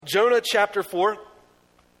Jonah chapter 4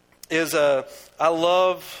 is I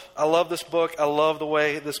love this book. I love the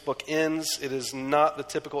way this book ends. It is not the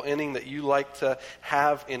typical ending that you like to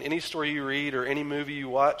have in any story you read or any movie you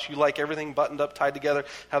watch. You like everything buttoned up, tied together,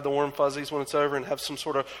 have the warm fuzzies when it's over, and have some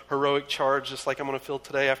sort of heroic charge, just like I'm going to feel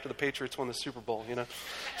today after the Patriots won the Super Bowl, you know?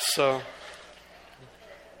 So,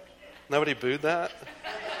 nobody booed that?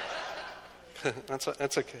 That's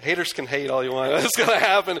okay. Haters can hate all you want. It's going to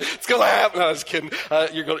happen. It's going to happen. No, I was kidding.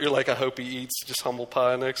 You're like, I hope he eats just humble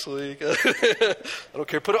pie next week. I don't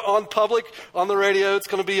care. Put it on public, on the radio. It's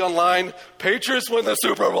going to be online. Patriots win the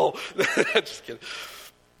Super Bowl. Just kidding.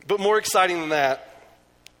 But more exciting than that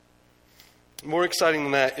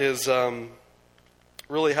is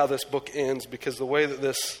really how this book ends, because the way that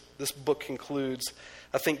this book concludes,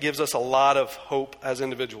 I think, gives us a lot of hope as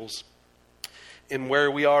individuals in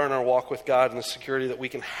where we are in our walk with God and the security that we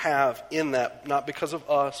can have in that, not because of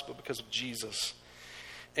us, but because of Jesus.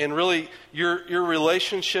 And really, your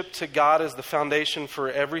relationship to God is the foundation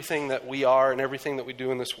for everything that we are and everything that we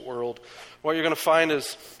do in this world. What you're going to find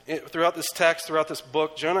is, throughout this text, throughout this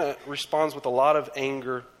book, Jonah responds with a lot of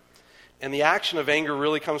anger. And the action of anger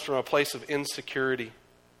really comes from a place of insecurity.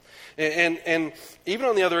 And even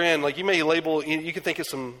on the other end, like you may label, you can think of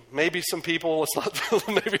some people, let's not,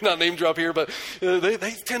 maybe not name drop here, but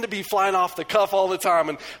they tend to be flying off the cuff all the time,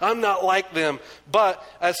 and I'm not like them. But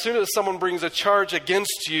as soon as someone brings a charge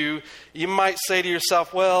against you, you might say to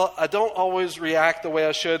yourself, well, I don't always react the way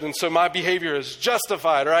I should, and so my behavior is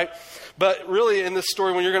justified, right? But really in this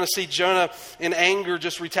story, when you're going to see Jonah in anger,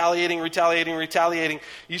 just retaliating,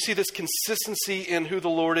 you see this consistency in who the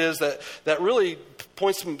Lord is that really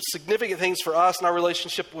points some significant things for us in our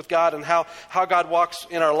relationship with God and how God walks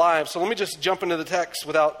in our lives. So let me just jump into the text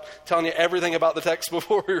without telling you everything about the text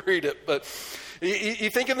before we read it. But you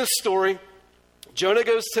think in this story, Jonah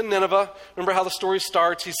goes to Nineveh. Remember how the story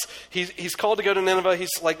starts. He's called to go to Nineveh.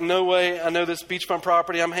 He's like, no way. I know this beachfront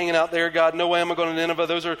property. I'm hanging out there, God. No way am I going to Nineveh.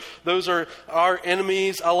 Those are our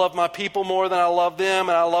enemies. I love my people more than I love them,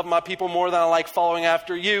 and I love my people more than I like following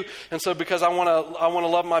after you. And so because I want to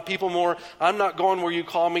love my people more, I'm not going where you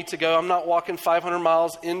call me to go. I'm not walking 500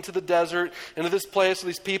 miles into the desert, into this place with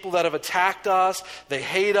these people that have attacked us. They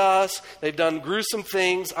hate us. They've done gruesome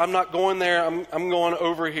things. I'm not going there. I'm going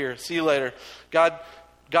over here. See you later.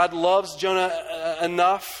 God loves Jonah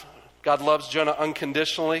enough. God loves Jonah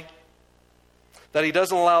unconditionally that he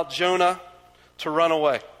doesn't allow Jonah to run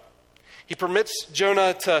away. He permits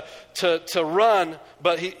Jonah to run,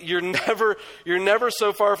 but you're never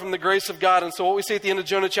so far from the grace of God. And so what we see at the end of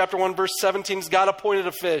Jonah chapter 1, verse 17 is God appointed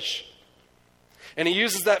a fish. And he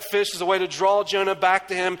uses that fish as a way to draw Jonah back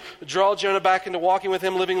to him, draw Jonah back into walking with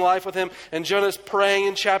him, living life with him. And Jonah's praying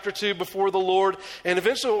in chapter 2 before the Lord. And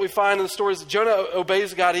eventually what we find in the story is that Jonah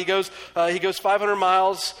obeys God. He goes 500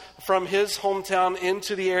 miles from his hometown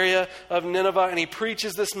into the area of Nineveh, and he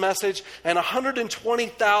preaches this message, and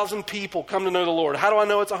 120,000 people come to know the Lord. How do I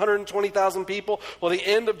know it's 120,000 people? Well, the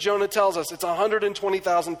end of Jonah tells us it's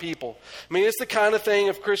 120,000 people. I mean, it's the kind of thing,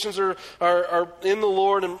 if Christians are in the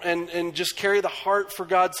Lord and just carry the heart for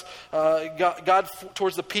God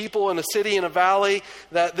towards the people in a city, in a valley,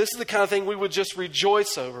 that this is the kind of thing we would just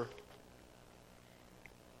rejoice over.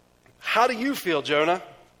 How do you feel, Jonah?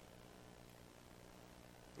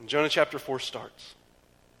 And Jonah chapter 4 starts.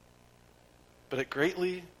 But it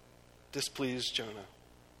greatly displeased Jonah.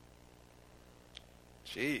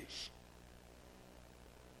 Jeez.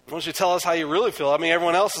 Why don't you tell us how you really feel? I mean,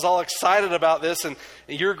 everyone else is all excited about this, and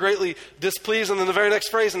you're greatly displeased. And then the very next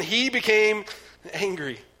phrase, and he became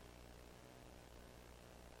angry.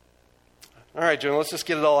 All right, Jonah, let's just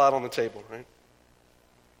get it all out on the table, right?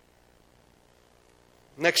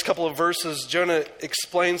 Next couple of verses, Jonah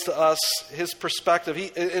explains to us his perspective.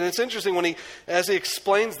 And it's interesting as he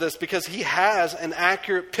explains this, because he has an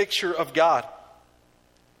accurate picture of God.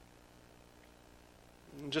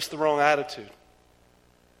 Just the wrong attitude.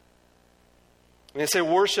 And they say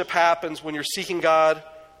worship happens when you're seeking God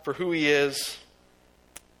for who he is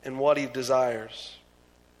and what he desires.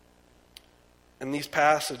 And these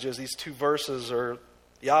passages, these two verses, are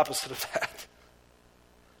the opposite of that.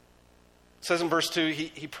 It says in verse 2,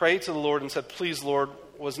 he prayed to the Lord and said, please, Lord,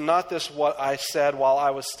 was not this what I said while I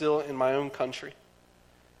was still in my own country?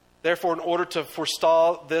 Therefore, in order to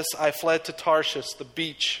forestall this, I fled to Tarshish, the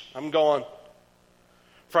beach. I'm gone.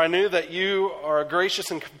 For I knew that you are a gracious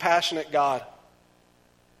and compassionate God,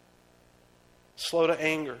 slow to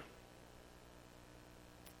anger,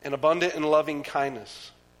 and abundant in loving kindness,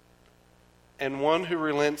 and one who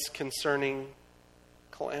relents concerning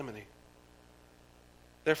calamity.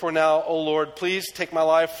 Therefore now, O Lord, please take my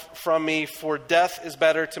life from me, for death is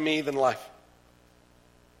better to me than life.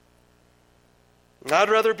 I'd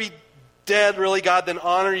rather be dead, really, God, than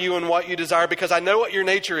honor you in what you desire, because I know what your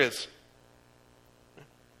nature is.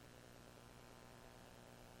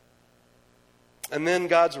 And then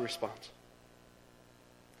God's response.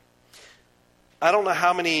 I don't know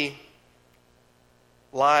how many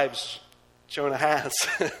lives Jonah has,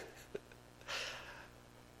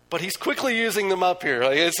 but he's quickly using them up here.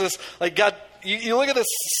 Like, it's just like, God, you look at this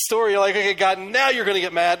story, you're like, okay, God, now you're going to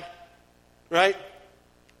get mad, right?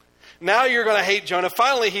 Now you're going to hate Jonah.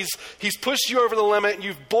 Finally, he's pushed you over the limit, and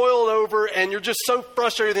you've boiled over, and you're just so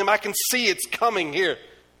frustrated with him. I can see it's coming here.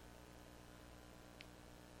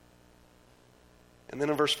 And then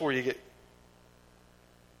in verse 4, you get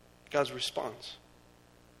God's response.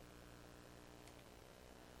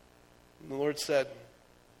 And the Lord said,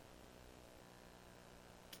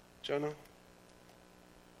 Jonah,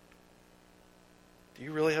 do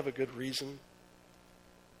you really have a good reason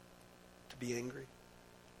to be angry?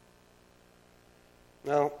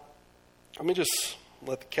 Now, let me just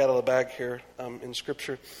let the cat out of the bag here in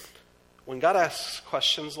Scripture. When God asks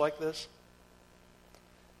questions like this,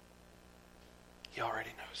 He already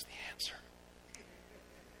knows the answer.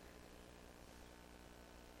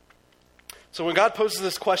 So when God poses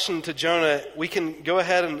this question to Jonah, we can go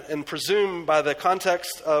ahead and presume by the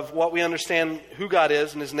context of what we understand who God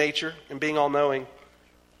is and His nature and being all-knowing,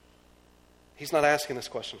 He's not asking this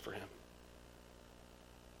question for him.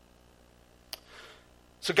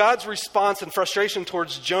 So God's response and frustration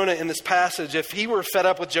towards Jonah in this passage, if he were fed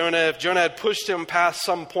up with Jonah, if Jonah had pushed him past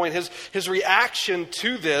some point, his reaction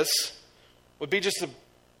to this would be just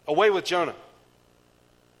away with Jonah.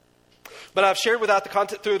 But I've shared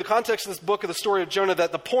through the context of this book of the story of Jonah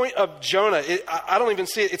that the point of Jonah, I don't even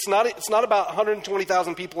see it. It's not about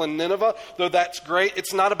 120,000 people in Nineveh, though that's great.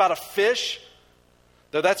 It's not about a fish,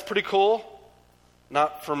 though that's pretty cool.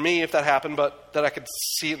 Not for me if that happened, but that I could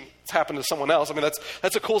see it's happened to someone else. I mean,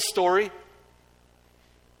 that's a cool story.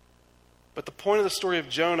 But the point of the story of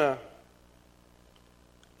Jonah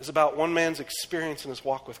is about one man's experience in his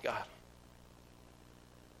walk with God.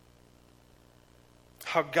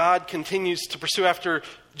 How God continues to pursue after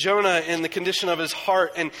Jonah in the condition of his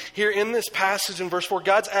heart. And here in this passage in verse 4,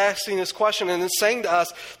 God's asking this question and is saying to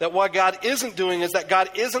us that what God isn't doing is that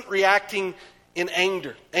God isn't reacting in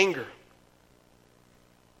anger.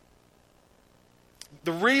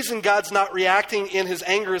 The reason God's not reacting in his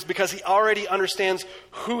anger is because he already understands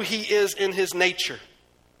who he is in his nature.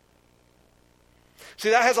 See,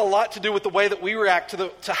 that has a lot to do with the way that we react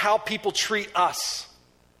to how people treat us.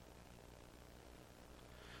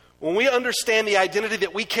 When we understand the identity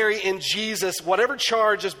that we carry in Jesus, whatever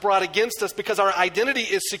charge is brought against us because our identity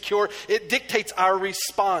is secure, it dictates our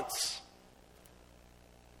response.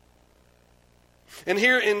 And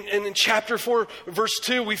here in chapter 4, verse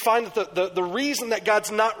 2, we find that the reason that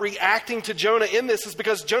God's not reacting to Jonah in this is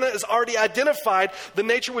because Jonah has already identified the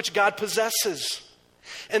nature which God possesses.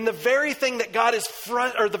 And the very thing that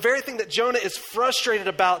Jonah is frustrated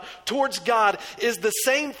about towards God is the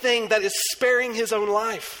same thing that is sparing his own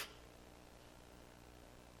life.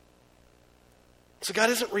 So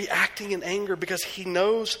God isn't reacting in anger because he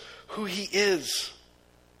knows who he is.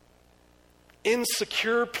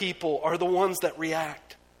 Insecure people are the ones that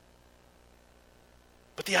react.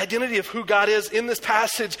 But the identity of who God is in this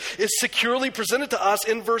passage is securely presented to us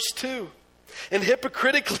in verse 2. And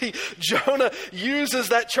hypocritically, Jonah uses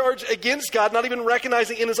that charge against God, not even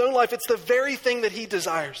recognizing in his own life it's the very thing that he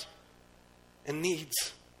desires and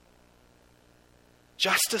needs.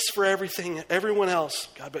 Justice for everyone else,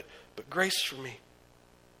 God, but grace for me.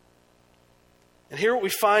 And here what we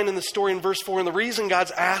find in the story in verse 4, and the reason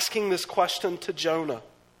God's asking this question to Jonah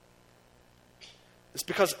is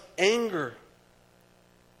because anger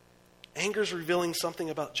is revealing something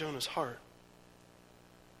about Jonah's heart.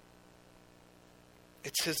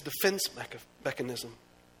 It's his defense mechanism.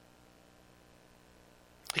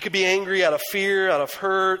 He could be angry out of fear, out of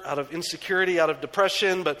hurt, out of insecurity, out of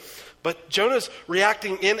depression, but Jonah's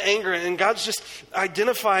reacting in anger, and God's just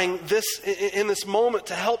identifying this in this moment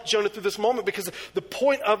to help Jonah through this moment, because the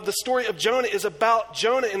point of the story of Jonah is about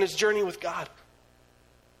Jonah and his journey with God.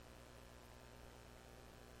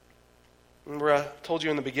 Remember, I told you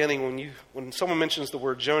in the beginning, when someone mentions the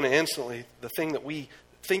word Jonah, instantly the thing that we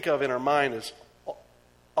think of in our mind is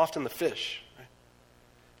often the fish.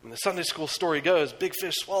 When the Sunday school story goes, big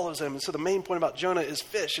fish swallows him. And so the main point about Jonah is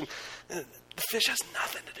fish. And the fish has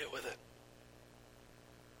nothing to do with it.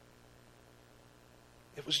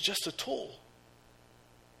 It was just a tool.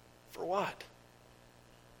 For what?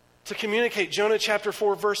 To communicate Jonah chapter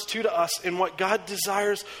 4 verse 2 to us in what God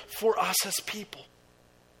desires for us as people.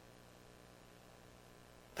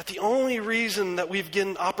 That the only reason that we've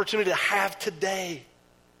given opportunity to have today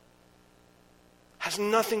has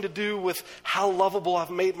nothing to do with how lovable I've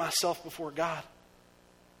made myself before God,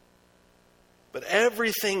 but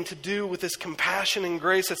everything to do with this compassion and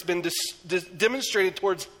grace that's been demonstrated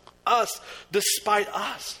towards us despite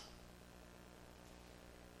us.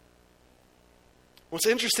 What's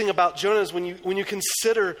interesting about Jonah is when you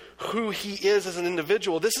consider who he is as an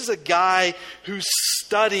individual, this is a guy who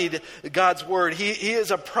studied God's word. He is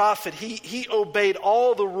a prophet. He obeyed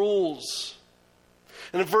all the rules.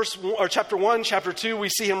 And in chapter 1, chapter 2, we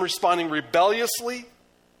see him responding rebelliously.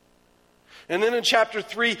 And then in chapter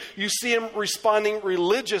 3, you see him responding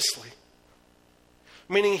religiously.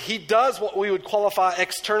 Meaning he does what we would qualify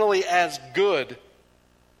externally as good.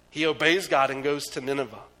 He obeys God and goes to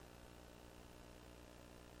Nineveh.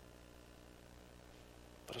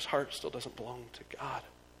 But his heart still doesn't belong to God.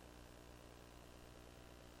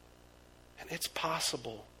 And it's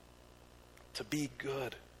possible to be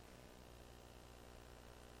good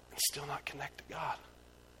and still not connect to God.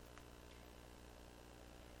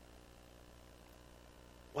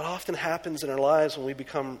 What often happens in our lives when we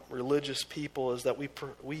become religious people is that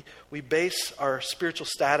we base our spiritual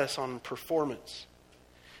status on performance.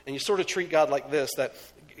 And you sort of treat God like this, that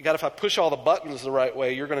God, if I push all the buttons the right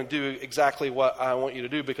way, you're going to do exactly what I want you to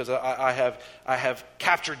do because I have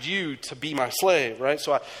captured you to be my slave, right?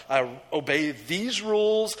 So I obey these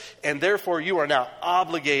rules, and therefore you are now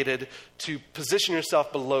obligated to position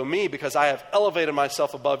yourself below me because I have elevated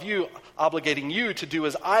myself above you, obligating you to do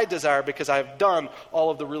as I desire because I have done all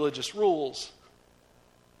of the religious rules.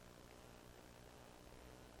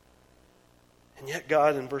 And yet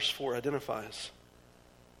God in verse 4 identifies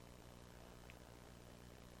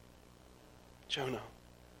Jonah,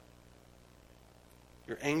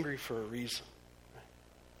 you're angry for a reason.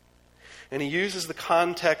 And he uses the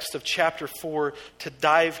context of chapter 4 to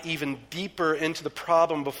dive even deeper into the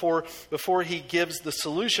problem before he gives the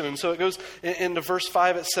solution. And so it goes into verse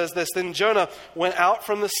 5, it says this, Then Jonah went out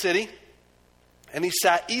from the city, and he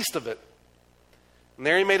sat east of it. And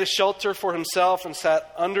there he made a shelter for himself and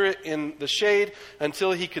sat under it in the shade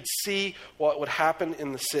until he could see what would happen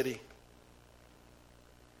in the city.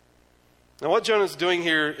 Now, what Jonah's doing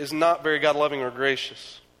here is not very God-loving or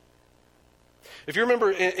gracious. If you remember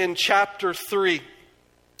in chapter 3,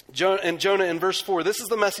 Jonah in verse 4, this is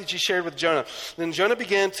the message he shared with Jonah. Then Jonah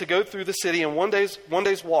began to go through the city in one day's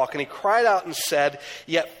walk, and he cried out and said,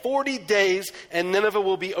 Yet 40 days and Nineveh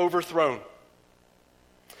will be overthrown.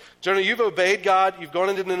 Jonah, you've obeyed God, you've gone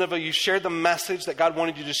into Nineveh, you've shared the message that God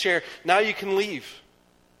wanted you to share. Now you can leave.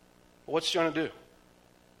 Well, what's Jonah do?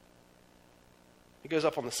 He goes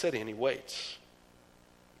up on the city and he waits.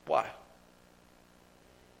 Why?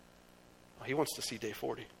 Well, he wants to see day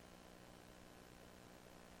 40.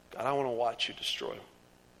 God, I want to watch you destroy him.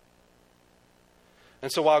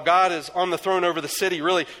 And so while God is on the throne over the city,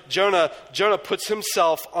 really, Jonah puts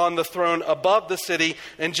himself on the throne above the city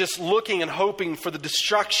and just looking and hoping for the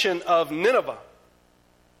destruction of Nineveh.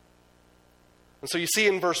 And so you see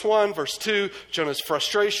in verse 1, verse 2, Jonah's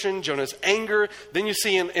frustration, Jonah's anger. Then you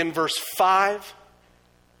see in verse 5,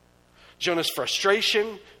 Jonah's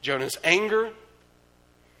frustration, Jonah's anger.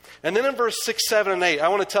 And then in verse 6, 7, and 8, I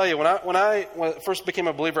want to tell you, when I first became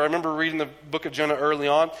a believer, I remember reading the book of Jonah early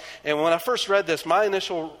on. And when I first read this, my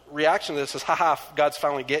initial reaction to this is, God's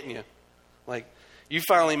finally getting you. Like, you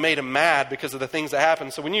finally made him mad because of the things that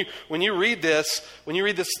happened. So when you read this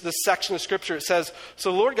section of Scripture, it says,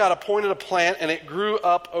 So the Lord God appointed a plant, and it grew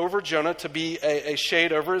up over Jonah to be a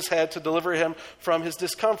shade over his head to deliver him from his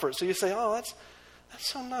discomfort. So you say, that's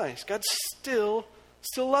so nice. God still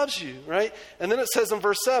loves you, right? And then it says in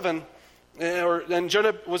verse 7, and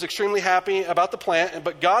Jonah was extremely happy about the plant,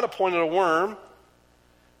 but God appointed a worm.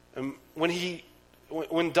 And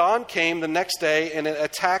when dawn came the next day, and it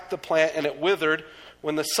attacked the plant, and it withered.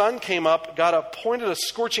 When the sun came up, God appointed a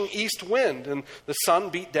scorching east wind, and the sun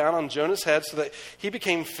beat down on Jonah's head so that he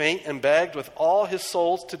became faint and begged with all his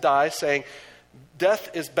soul to die, saying,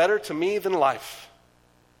 Death is better to me than life.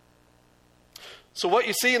 So what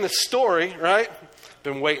you see in this story, right?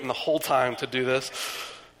 Been waiting the whole time to do this.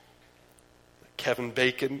 Kevin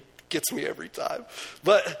Bacon gets me every time.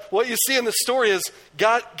 But what you see in the story is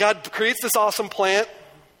God creates this awesome plant,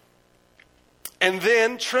 and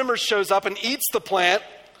then Tremor shows up and eats the plant,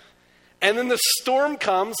 and then the storm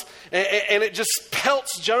comes and it just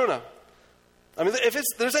pelts Jonah. I mean, if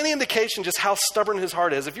there's any indication just how stubborn his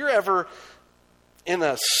heart is, if you're ever in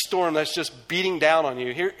a storm that's just beating down on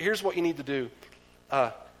you, here's what you need to do.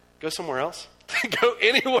 Go somewhere else. Go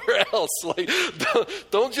anywhere else. Like,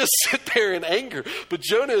 don't just sit there in anger. But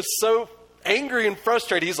Jonah is so angry and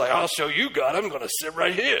frustrated. He's like, I'll show you, God. I'm going to sit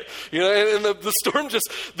right here. And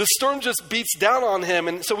the storm just beats down on him.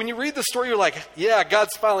 And so when you read the story, you're like, yeah,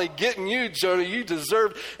 God's finally getting you, Jonah. You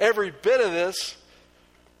deserved every bit of this.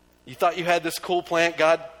 You thought you had this cool plant.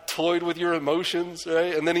 God toyed with your emotions,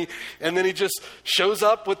 right? And then he just shows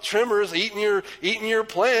up with tremors, eating your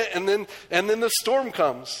plant, and then the storm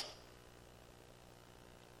comes.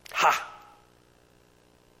 Ha!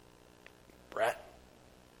 Brat.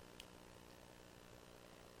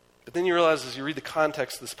 But then you realize as you read the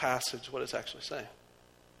context of this passage, what it's actually saying.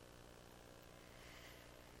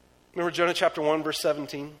 Remember Jonah chapter 1, verse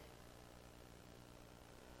 17?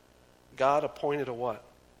 God appointed a what?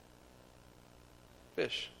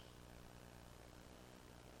 Fish.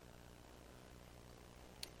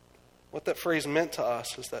 What that phrase meant to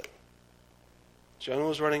us is that Jonah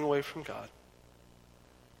was running away from God,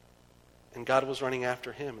 and God was running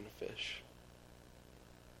after him in a fish.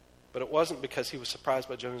 But it wasn't because he was surprised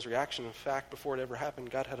by Jonah's reaction. In fact, before it ever happened,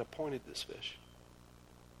 God had appointed this fish.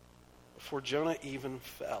 Before Jonah even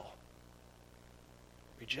fell,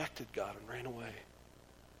 rejected God and ran away,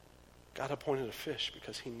 God appointed a fish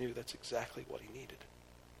because he knew that's exactly what he needed.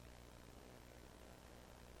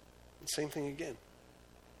 And same thing again.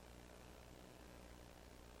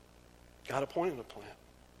 God appointed a plant.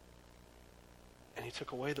 And he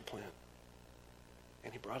took away the plant.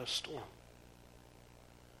 And he brought a storm.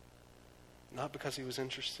 Not because he was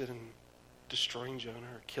interested in destroying Jonah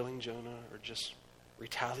or killing Jonah or just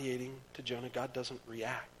retaliating to Jonah. God doesn't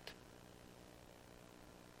react.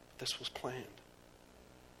 This was planned.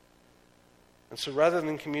 And so rather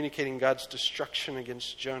than communicating God's destruction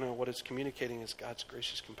against Jonah, what it's communicating is God's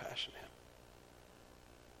gracious compassion to him.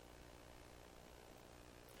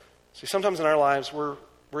 See, sometimes in our lives, we're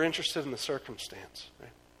interested in the circumstance, right?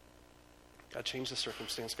 God changed the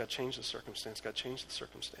circumstance, God changed the circumstance, God changed the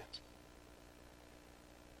circumstance.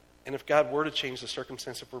 And if God were to change the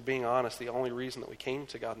circumstance, if we're being honest, the only reason that we came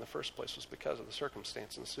to God in the first place was because of the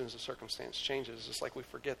circumstance. And as soon as the circumstance changes, it's just like we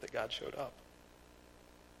forget that God showed up.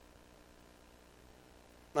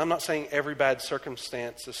 Now, I'm not saying every bad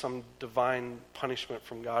circumstance is some divine punishment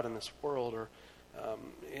from God in this world, or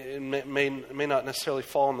it may not necessarily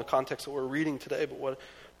fall in the context that we're reading today, but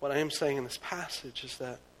what I am saying in this passage is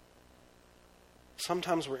that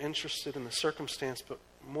sometimes we're interested in the circumstance, but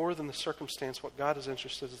more than the circumstance, what God is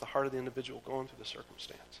interested in is the heart of the individual going through the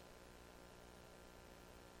circumstance.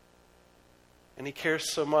 And he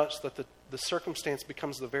cares so much that the circumstance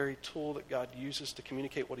becomes the very tool that God uses to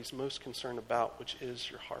communicate what he's most concerned about, which is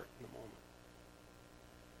your heart in the moment.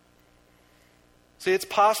 See, it's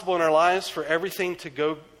possible in our lives for everything to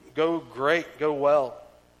go great, go well,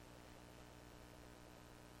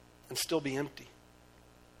 and still be empty.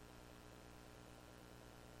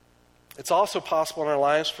 It's also possible in our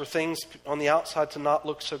lives for things on the outside to not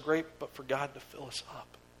look so great, but for God to fill us up.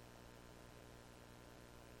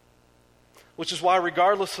 Which is why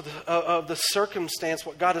regardless of the circumstance,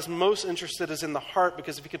 what God is most interested in is in the heart,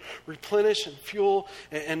 because if he can replenish and fuel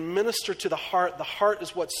and minister to the heart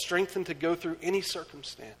is what's strengthened to go through any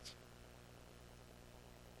circumstance.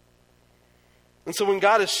 And so when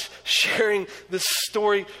God is sharing this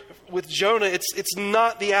story with Jonah, it's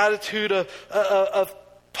not the attitude of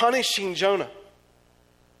punishing Jonah.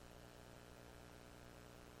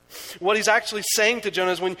 What he's actually saying to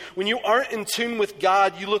Jonah is when you aren't in tune with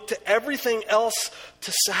God, you look to everything else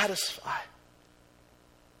to satisfy.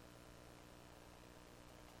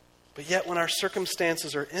 But yet when our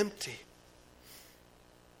circumstances are empty,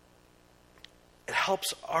 it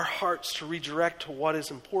helps our hearts to redirect to what is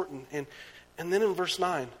important. And then in verse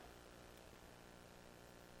 9,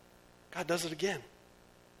 God does it again.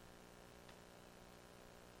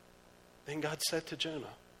 Then God said to Jonah,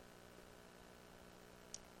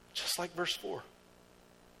 just like verse 4,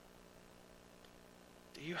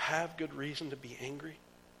 do you have good reason to be angry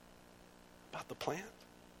about the plant?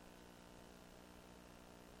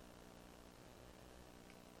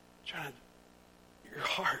 Jonah, your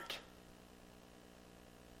heart,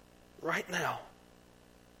 right now,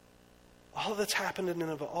 all that's happened in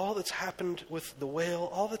Nineveh, all that's happened with the whale,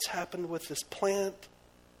 all that's happened with this plant,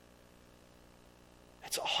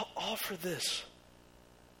 it's all for this.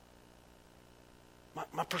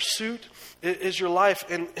 My pursuit is your life.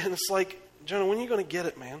 And it's like, Jonah, when are you going to get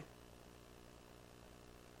it, man?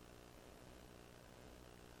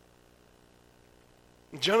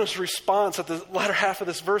 Jonah's response at the latter half of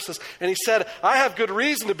this verse is, and he said, I have good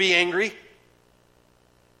reason to be angry,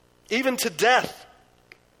 even to death.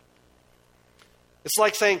 It's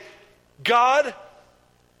like saying, God,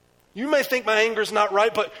 you may think my anger is not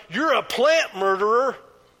right, but you're a plant murderer.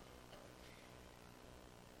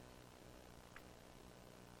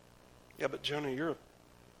 Yeah, but Jonah, you're a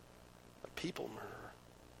people murderer.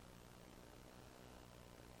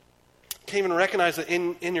 Can't even recognize that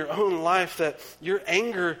in your own life that your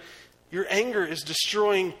anger is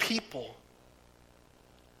destroying people.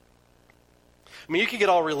 I mean, you could get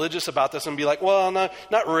all religious about this and be like, well, no,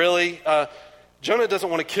 not really. Jonah doesn't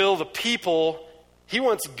want to kill the people. He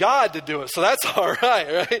wants God to do it, so that's all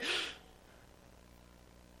right?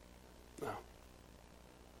 No.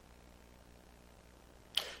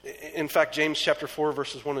 In fact, James chapter 4,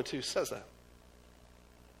 verses 1 and 2 says that.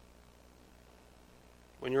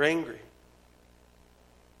 When you're angry,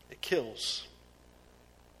 it kills.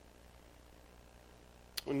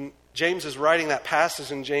 When James is writing that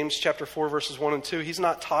passage in James chapter 4, verses 1 and 2, he's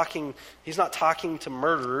not talking to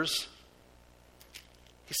murderers.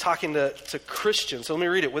 He's talking to Christians. So let me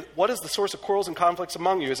read it. What is the source of quarrels and conflicts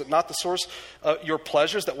among you? Is it not the source of your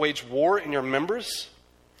pleasures that wage war in your members?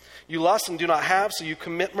 You lust and do not have, so you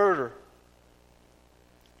commit murder.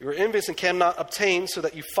 You are envious and cannot obtain, so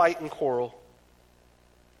that you fight and quarrel.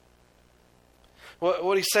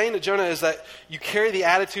 What he's saying to Jonah is that you carry the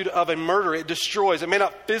attitude of a murderer. It destroys. It may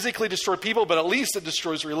not physically destroy people, but at least it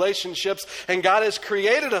destroys relationships. And God has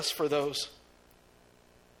created us for those.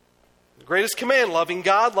 The greatest command, loving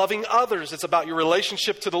God, loving others. It's about your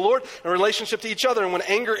relationship to the Lord and relationship to each other. And when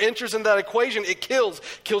anger enters in that equation, it kills.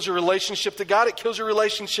 It kills your relationship to God. It kills your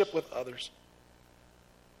relationship with others.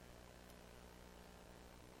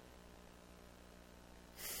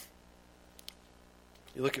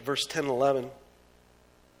 You look at verse 10 and 11.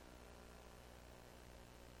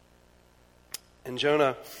 And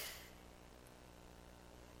Jonah,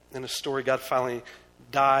 in a story, God finally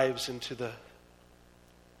dives into the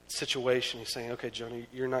situation. He's saying, okay, Jonah,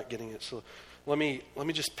 you're not getting it. So let me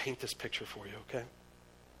just paint this picture for you, okay?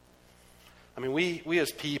 I mean, we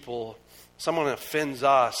as people, someone offends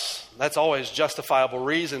us, that's always justifiable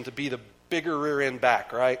reason to be the bigger rear end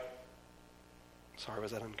back, right? Sorry,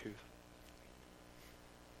 was that uncouth?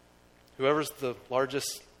 Whoever's the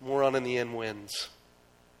largest moron in the end wins.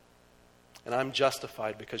 And I'm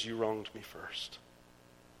justified because you wronged me first.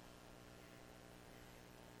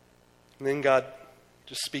 And then God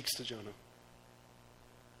just speaks to Jonah.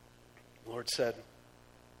 The Lord said,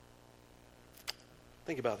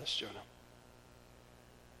 think about this, Jonah.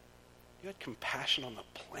 You had compassion on the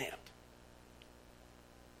plant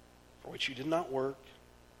for which you did not work,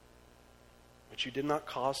 which you did not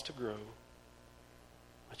cause to grow,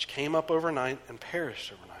 which came up overnight and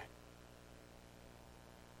perished overnight.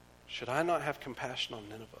 Should I not have compassion on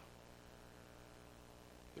Nineveh,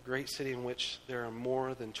 the great city in which there are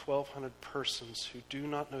more than 1,200 persons who do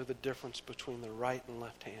not know the difference between the right and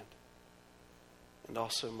left hand, and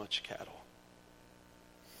also much cattle?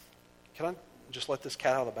 Can I just let this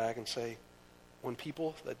cat out of the bag and say, when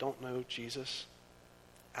people that don't know Jesus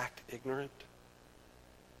act ignorant,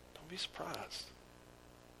 don't be surprised.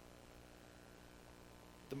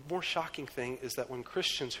 The more shocking thing is that when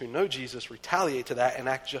Christians who know Jesus retaliate to that and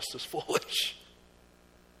act just as foolish.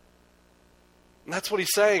 And that's what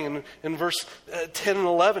he's saying in verse 10 and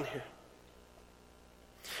 11 here.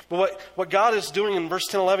 But what God is doing in verse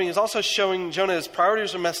 10 and 11, he's also showing Jonah his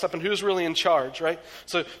priorities are messed up and who's really in charge, right?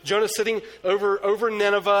 So Jonah's sitting over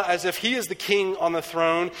Nineveh as if he is the king on the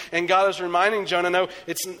throne. And God is reminding Jonah, no,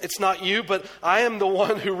 it's not you, but I am the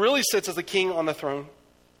one who really sits as the king on the throne.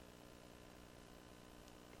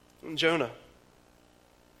 And Jonah,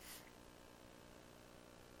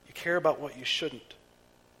 you care about what you shouldn't.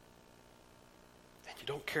 And you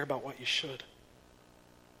don't care about what you should.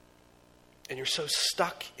 And you're so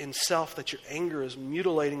stuck in self that your anger is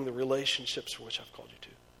mutilating the relationships for which I've called you to.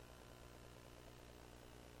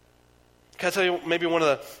 Can I tell you maybe one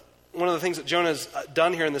of the things that Jonah has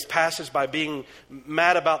done here in this passage by being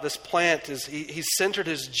mad about this plant is he's centered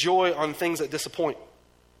his joy on things that disappoint.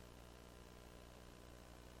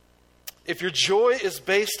 If your joy is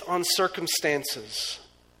based on circumstances,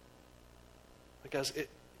 because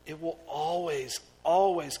it will always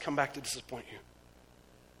come back to disappoint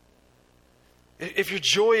you. If your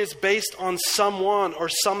joy is based on someone or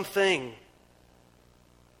something,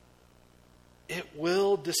 it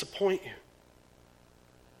will disappoint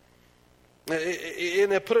you.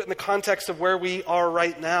 And I put it in the context of where we are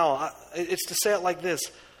right now. It's to say it like this.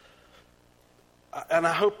 And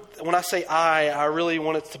I hope when I say I really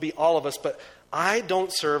want it to be all of us, but I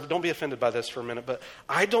don't serve, don't be offended by this for a minute, but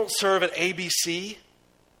I don't serve at ABC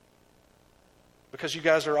because you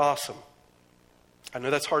guys are awesome. I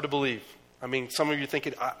know that's hard to believe. I mean, some of you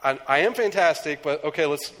thinking, I am fantastic, but okay,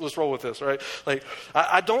 let's roll with this, right? Like,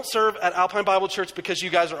 I don't serve at Alpine Bible Church because you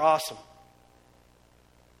guys are awesome.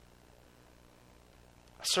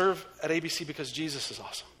 I serve at ABC because Jesus is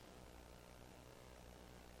awesome.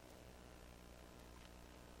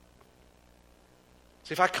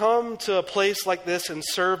 See, if I come to a place like this and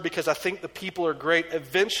serve because I think the people are great,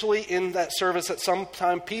 eventually in that service at some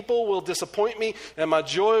time, people will disappoint me and my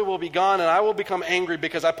joy will be gone and I will become angry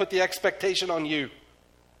because I put the expectation on you.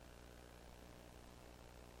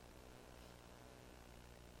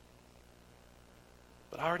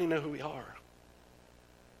 But I already know who we are.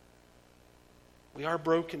 We are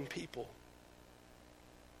broken people.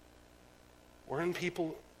 We're in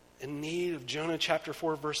need of Jonah chapter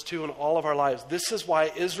 4, verse 2 in all of our lives. This is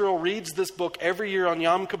why Israel reads this book every year on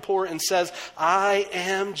Yom Kippur and says, I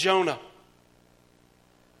am Jonah.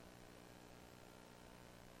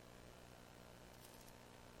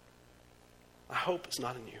 My hope is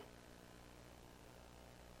not in you.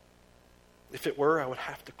 If it were, I would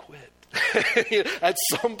have to quit at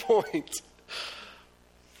some point.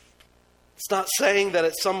 It's not saying that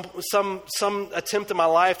at some attempt in my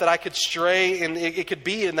life that I could stray, and it could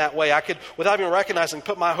be in that way. I could, without even recognizing,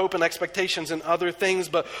 put my hope and expectations in other things.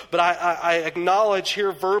 But I acknowledge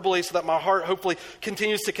here verbally so that my heart hopefully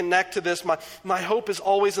continues to connect to this. My hope is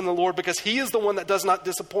always in the Lord because He is the one that does not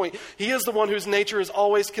disappoint. He is the one whose nature is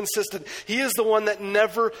always consistent. He is the one that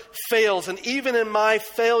never fails. And even in my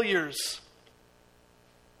failures,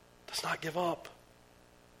 does not give up.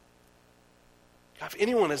 If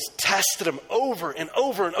anyone has tested him over and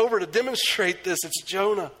over and over to demonstrate this, it's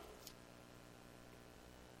Jonah.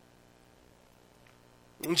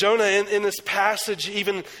 And Jonah in this passage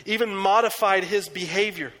even modified his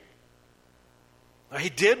behavior. He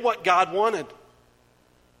did what God wanted.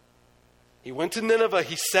 He went to Nineveh.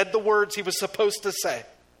 He said the words he was supposed to say.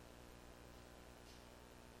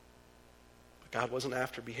 But God wasn't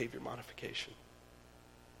after behavior modification.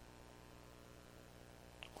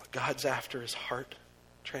 God's after his heart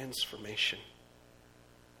transformation.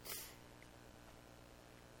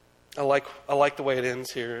 I like the way it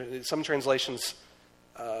ends here. Some translations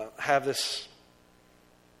have this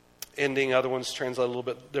ending. Other ones translate a little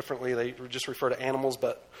bit differently. They just refer to animals,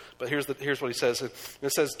 but here's what he says.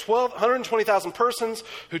 It says 120,000 persons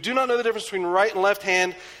who do not know the difference between right and left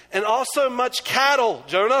hand, and also much cattle,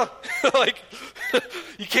 Jonah. Like,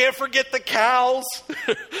 you can't forget the cows.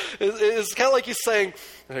 It's kind of like he's saying,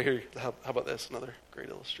 here, how about this? Another great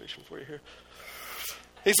illustration for you here.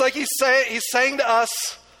 He's saying to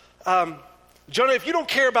us, Jonah, if you don't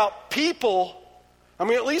care about people, I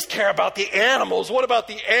mean, at least care about the animals. What about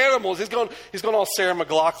the animals? He's going all Sarah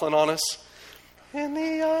McLachlan on us. In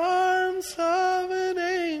the arms of an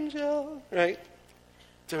angel. Right?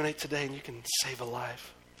 Donate today and you can save a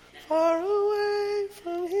life. Far away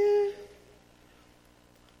from here.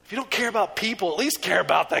 If you don't care about people, at least care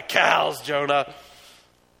about the cows, Jonah.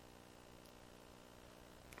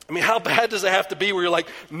 I mean, how bad does it have to be where you're like,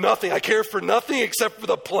 nothing, I care for nothing except for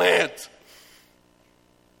the plant?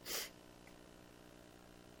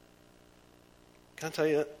 Can I tell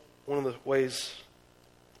you one of the ways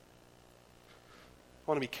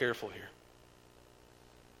I want to be careful here?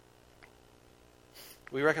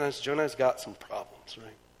 We recognize Jonah's got some problems, right?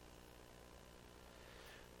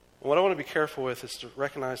 And what I want to be careful with is to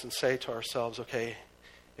recognize and say to ourselves, okay,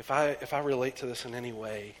 if I relate to this in any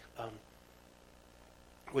way,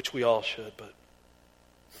 which we all should, but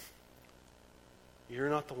you're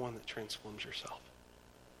not the one that transforms yourself.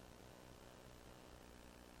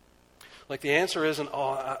 Like the answer isn't,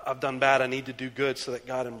 oh, I've done bad, I need to do good so that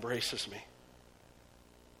God embraces me.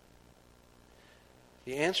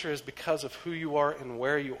 The answer is because of who you are and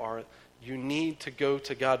where you are, you need to go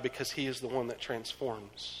to God because He is the one that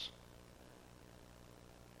transforms.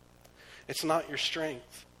 It's not your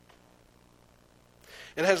strength.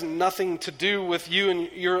 It has nothing to do with you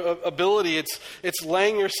and your ability. It's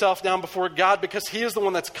laying yourself down before God because He is the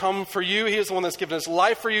one that's come for you. He is the one that's given His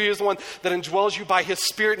life for you. He is the one that indwells you by His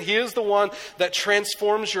Spirit. He is the one that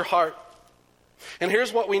transforms your heart. And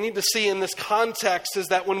here's what we need to see in this context is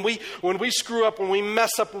that when we screw up, when we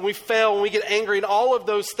mess up, when we fail, when we get angry and all of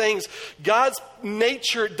those things, God's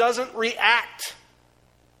nature doesn't react.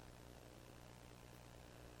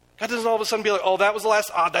 God doesn't all of a sudden be like, oh, that's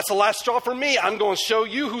the last straw for me. I'm going to show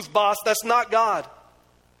you who's boss. That's not God.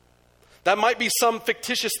 That might be some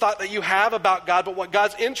fictitious thought that you have about God, but what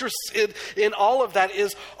God's interested in all of that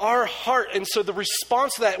is our heart. And so the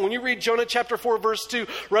response to that, when you read Jonah chapter 4, verse 2,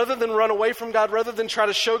 rather than run away from God, rather than try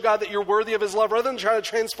to show God that you're worthy of His love, rather than try to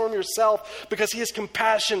transform yourself because He has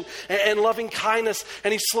compassion and loving kindness,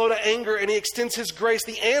 and He's slow to anger, and He extends His grace,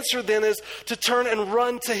 the answer then is to turn and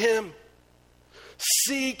run to Him.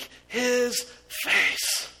 Seek His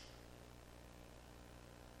face.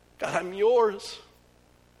 God, I'm yours.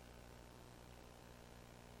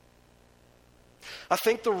 I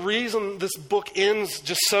think the reason this book ends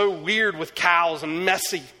just so weird with cows and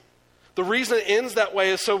messy, The reason it ends that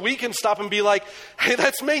way is so we can stop and be like, hey,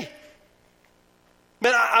 that's me.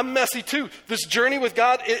 Man, I'm messy too. This journey with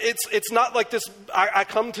God, it's not like this, I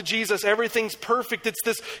come to Jesus, everything's perfect. It's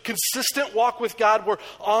this consistent walk with God where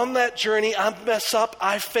on that journey, I mess up,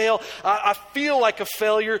 I fail, I feel like a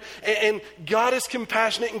failure, and God is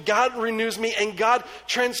compassionate, and God renews me, and God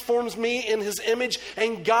transforms me in His image,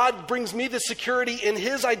 and God brings me the security in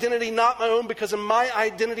His identity, not my own, because in my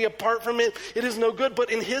identity apart from it, it is no good,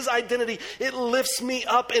 but in His identity, it lifts me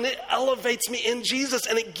up, and it elevates me in Jesus,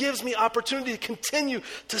 and it gives me opportunity to continue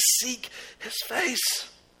to seek His face.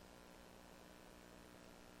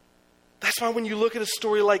 That's why when you look at a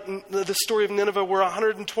story like the story of Nineveh, where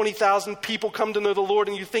 120,000 people come to know the Lord,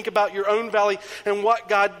 and you think about your own valley and what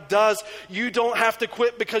God does, you don't have to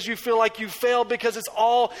quit because you feel like you failed, because it's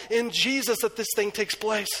all in Jesus that this thing takes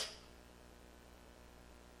place.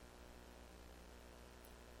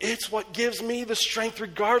 It's what gives me the strength,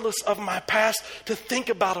 regardless of my past, to think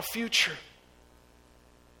about a future.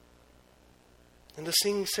 And to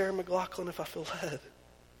sing Sarah McLachlan if I feel led.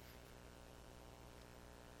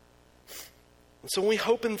 And so when we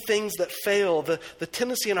hope in things that fail, the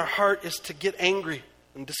tendency in our heart is to get angry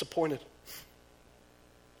and disappointed.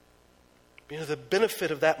 You know, the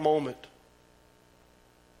benefit of that moment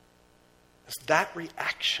is that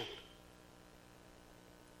reaction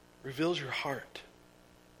reveals your heart.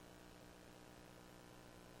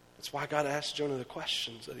 That's why God asked Jonah the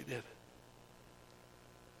questions that He did.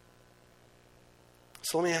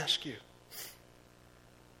 So let me ask you,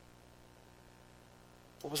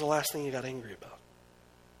 what was the last thing you got angry about?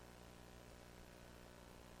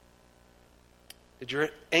 Did your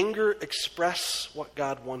anger express what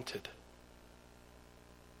God wanted?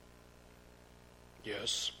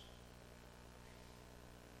 Yes.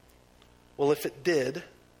 Well, if it did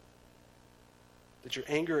your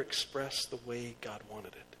anger express the way God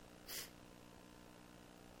wanted it?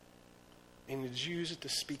 And did you use it to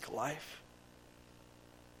speak life?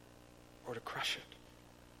 Or to crush it?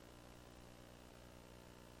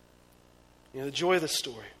 You know, the joy of the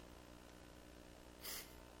story.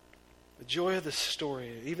 The joy of the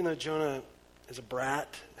story, even though Jonah is a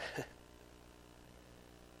brat,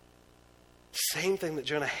 same thing that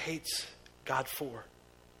Jonah hates God for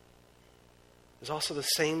is also the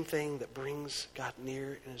same thing that brings God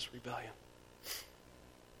near in His rebellion.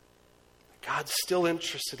 God's still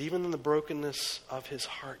interested, even in the brokenness of his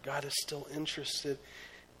heart. God is still interested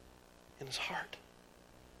in his heart.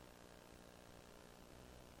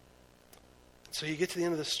 So you get to the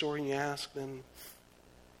end of the story and you ask, then,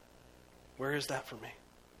 where is that for me?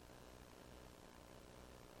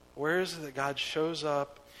 Where is it that God shows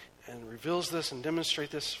up and reveals this and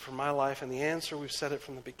demonstrates this for my life? And the answer, we've said it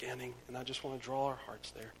from the beginning, and I just want to draw our hearts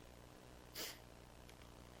there.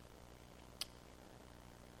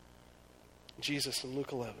 Jesus in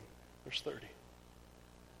Luke 11, verse 30.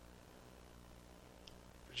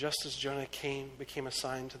 Just as Jonah became a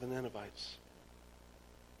sign to the Ninevites,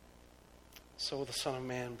 so will the Son of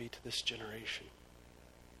Man be to this generation.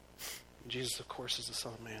 And Jesus, of course, is the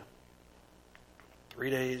Son of Man.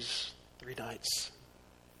 3 days, 3 nights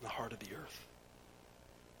in the heart of the earth.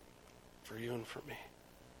 For you and for me.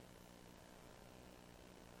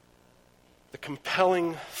 The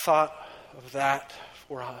compelling thought of that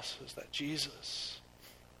for us is that Jesus,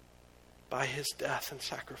 by his death and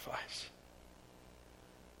sacrifice,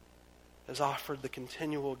 has offered the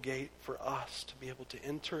continual gate for us to be able to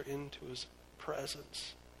enter into his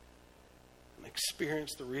presence and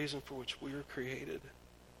experience the reason for which we were created.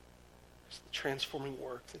 It's the transforming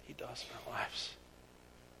work that he does in our lives.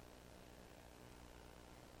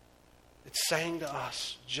 It's saying to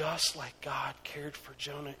us, just like God cared for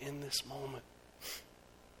Jonah in this moment,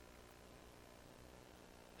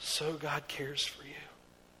 so God cares for you.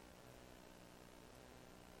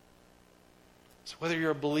 So whether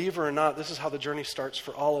you're a believer or not, this is how the journey starts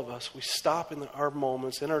for all of us. We stop in our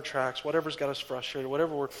moments, in our tracks, whatever's got us frustrated,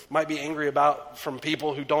 whatever we might be angry about from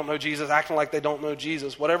people who don't know Jesus, acting like they don't know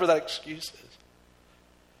Jesus, whatever that excuse is.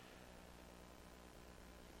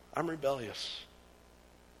 I'm rebellious.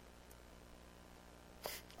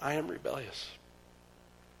 I am rebellious.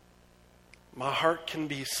 My heart can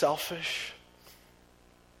be selfish.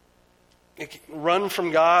 It can run from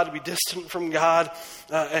God, be distant from God.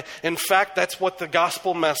 In fact, that's what the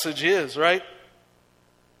gospel message is, right?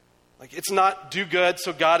 Like, it's not do good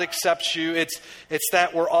so God accepts you. It's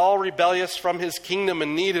that we're all rebellious from his kingdom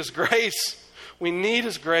and need his grace. We need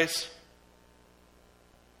his grace.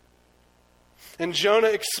 And Jonah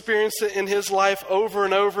experienced it in his life over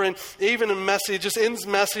and over, and even in messy, it just ends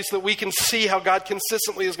messy so that we can see how God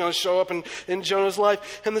consistently is going to show up in Jonah's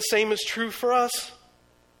life. And the same is true for us.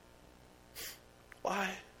 Why?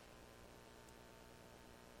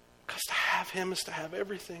 Because to have him is to have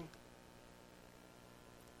everything.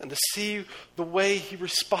 And to see the way he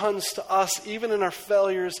responds to us, even in our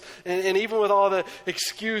failures, and even with all the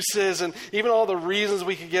excuses, and even all the reasons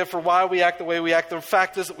we could give for why we act the way we act, the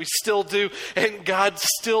fact is that we still do, and God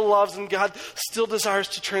still loves, and God still desires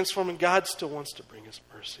to transform, and God still wants to bring his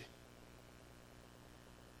mercy.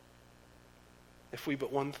 If we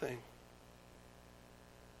but one thing.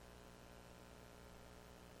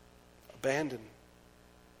 Abandon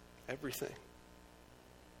everything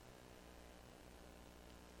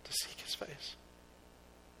to seek his face.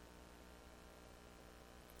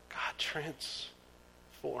 God,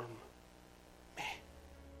 transform me.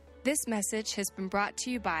 This message has been brought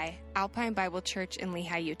to you by Alpine Bible Church in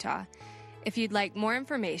Lehi, Utah. If you'd like more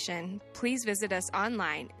information, please visit us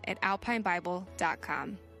online at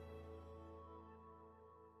alpinebible.com.